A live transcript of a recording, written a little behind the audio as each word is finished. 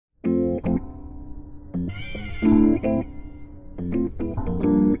I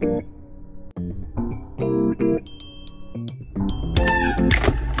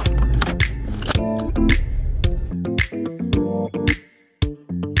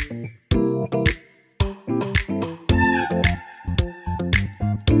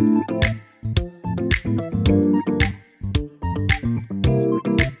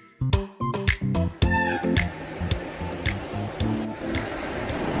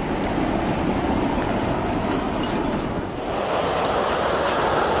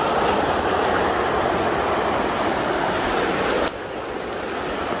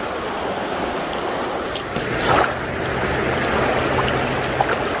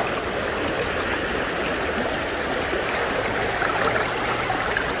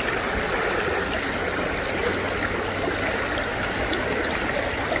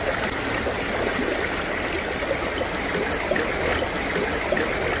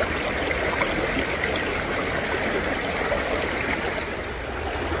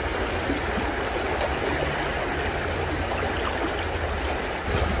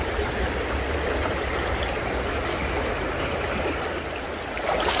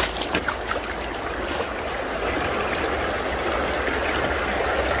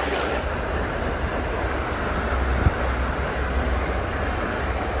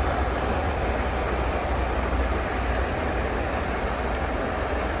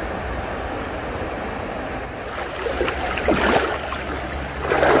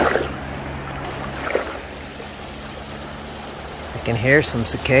can hear some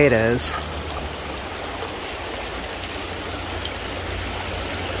cicadas.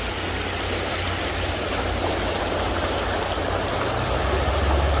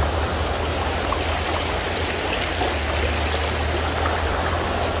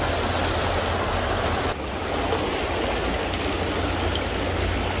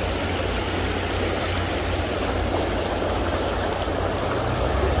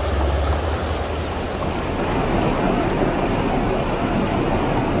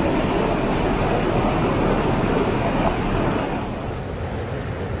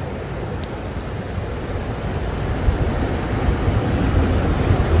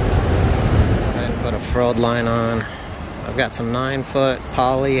 Furled line on. I've got some 9-foot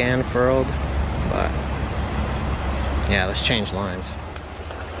poly and furled, but yeah, let's change lines.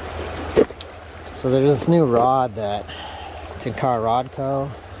 So there's this new rod that Tenkara Rod Co.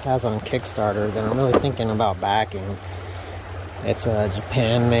 has on Kickstarter that I'm really thinking about backing. It's a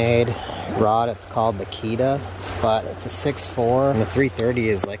Japan-made rod. It's called the Kita, but it's a 6'4", and the 330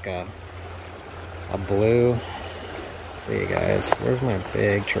 is like a blue. See you guys, where's my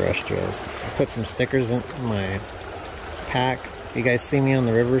big terrestrials? I put some stickers in my pack. If you guys see me on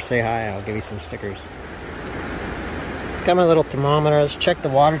the river, say hi, I'll give you some stickers. Got my little thermometer. Let's check the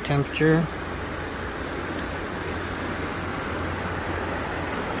water temperature.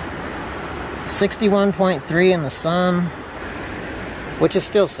 .3 in the sun, which is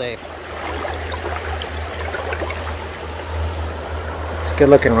still safe. It's a good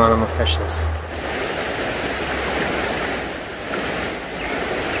looking run. I'm gonna fish this.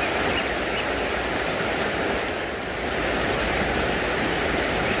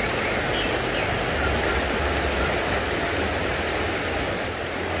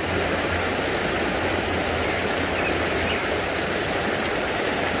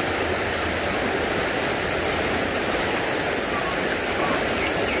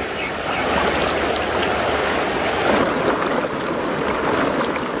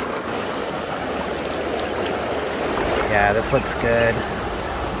 Yeah, this looks good.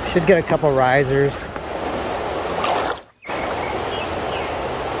 Should get a couple risers.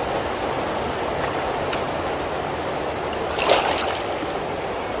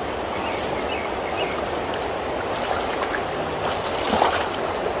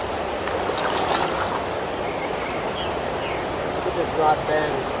 Look at this rod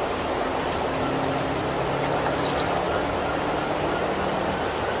bend.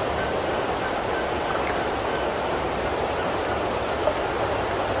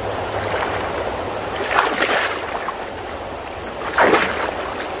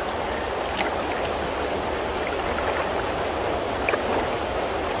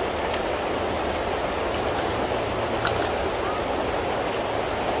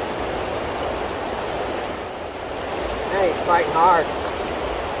 He's fighting hard.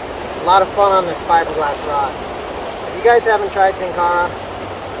 A lot of fun on this fiberglass rod. If you guys haven't tried Tenkara,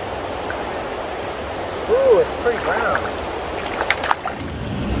 ooh, it's pretty brown.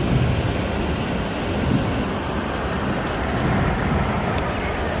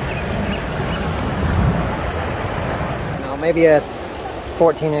 No, maybe a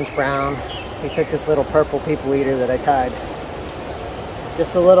 14-inch brown. He took this little purple people eater that I tied.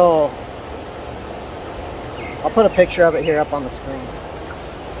 Just a little, I'll put a picture of it here up on the screen.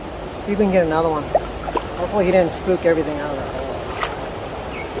 See if we can get another one. Hopefully he didn't spook everything out of that hole.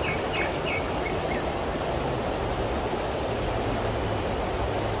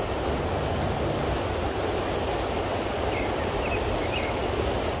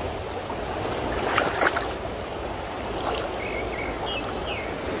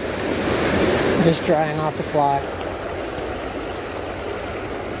 Just drying off the fly.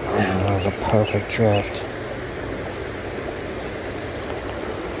 Man, that was a perfect drift.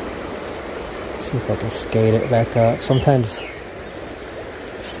 See if I can skate it back up. Sometimes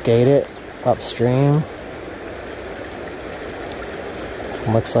skate it upstream.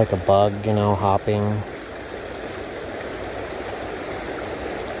 Looks like a bug, you know, hopping.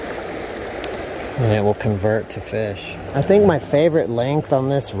 And it will convert to fish. I think my favorite length on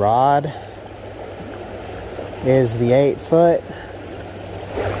this rod is the 8-foot.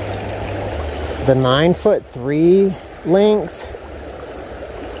 The 9'3" length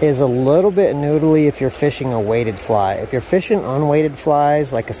is a little bit noodly if you're fishing a weighted fly. If you're fishing unweighted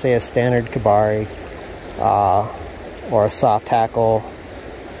flies, like say a standard kabari, or a soft tackle,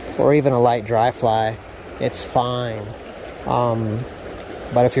 or even a light dry fly, it's fine.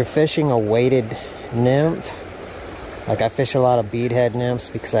 But if you're fishing a weighted nymph, like I fish a lot of beadhead nymphs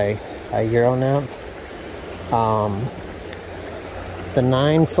because I Euro nymph, the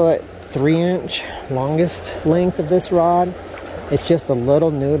 9'3" longest length of this rod, it's just a little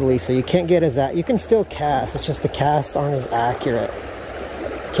noodly, so you can't get as that. You can still cast, it's just the casts aren't as accurate.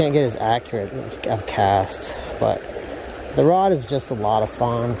 You can't get as accurate of casts, but the rod is just a lot of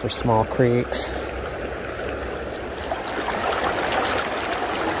fun for small creeks.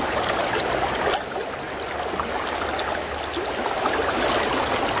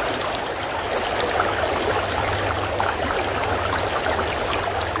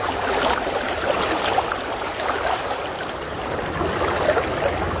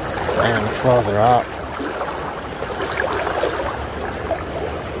 Man, the flows are up.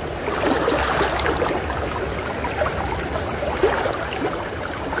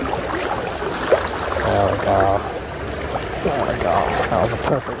 There we go. There we go. That was a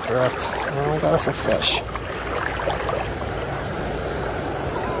perfect drift. And we got us a fish.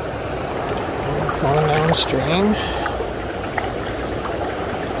 It's going downstream.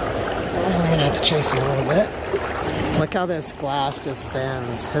 I'm gonna have to chase him a little bit. Look how this glass just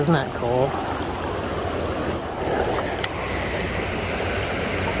bends. Isn't that cool?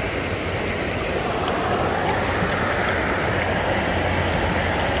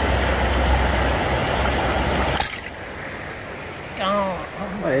 Oh,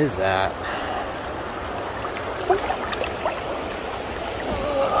 what is that?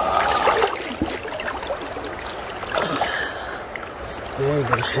 It's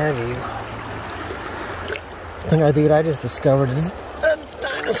big and heavy. Dude, I just discovered a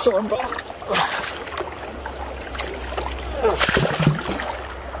dinosaur bone.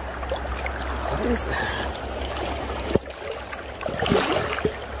 What is that?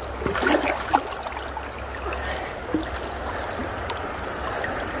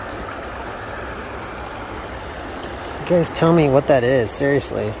 You guys tell me what that is,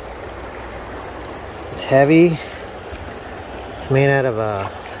 seriously. It's heavy. It's made out of a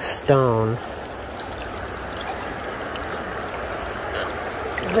stone.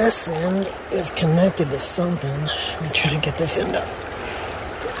 This end is connected to something. Let me try to get this end up.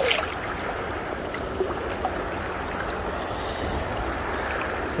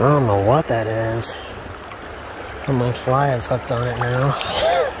 I don't know what that is, but my fly is hooked on it now.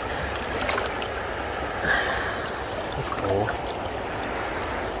 That's cool.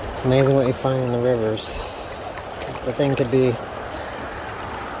 It's amazing what you find in the rivers. The thing could be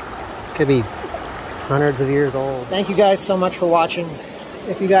hundreds of years old. Thank you guys so much for watching.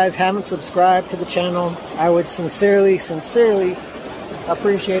 If you guys haven't subscribed to the channel, I would sincerely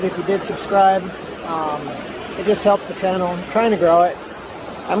appreciate it if you did subscribe. It just helps the channel. I'm trying to grow it.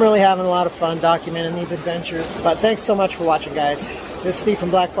 I'm really having a lot of fun documenting these adventures. But thanks so much for watching, guys. This is Steve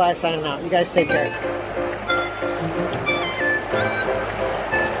from Black Fly signing out. You guys take care.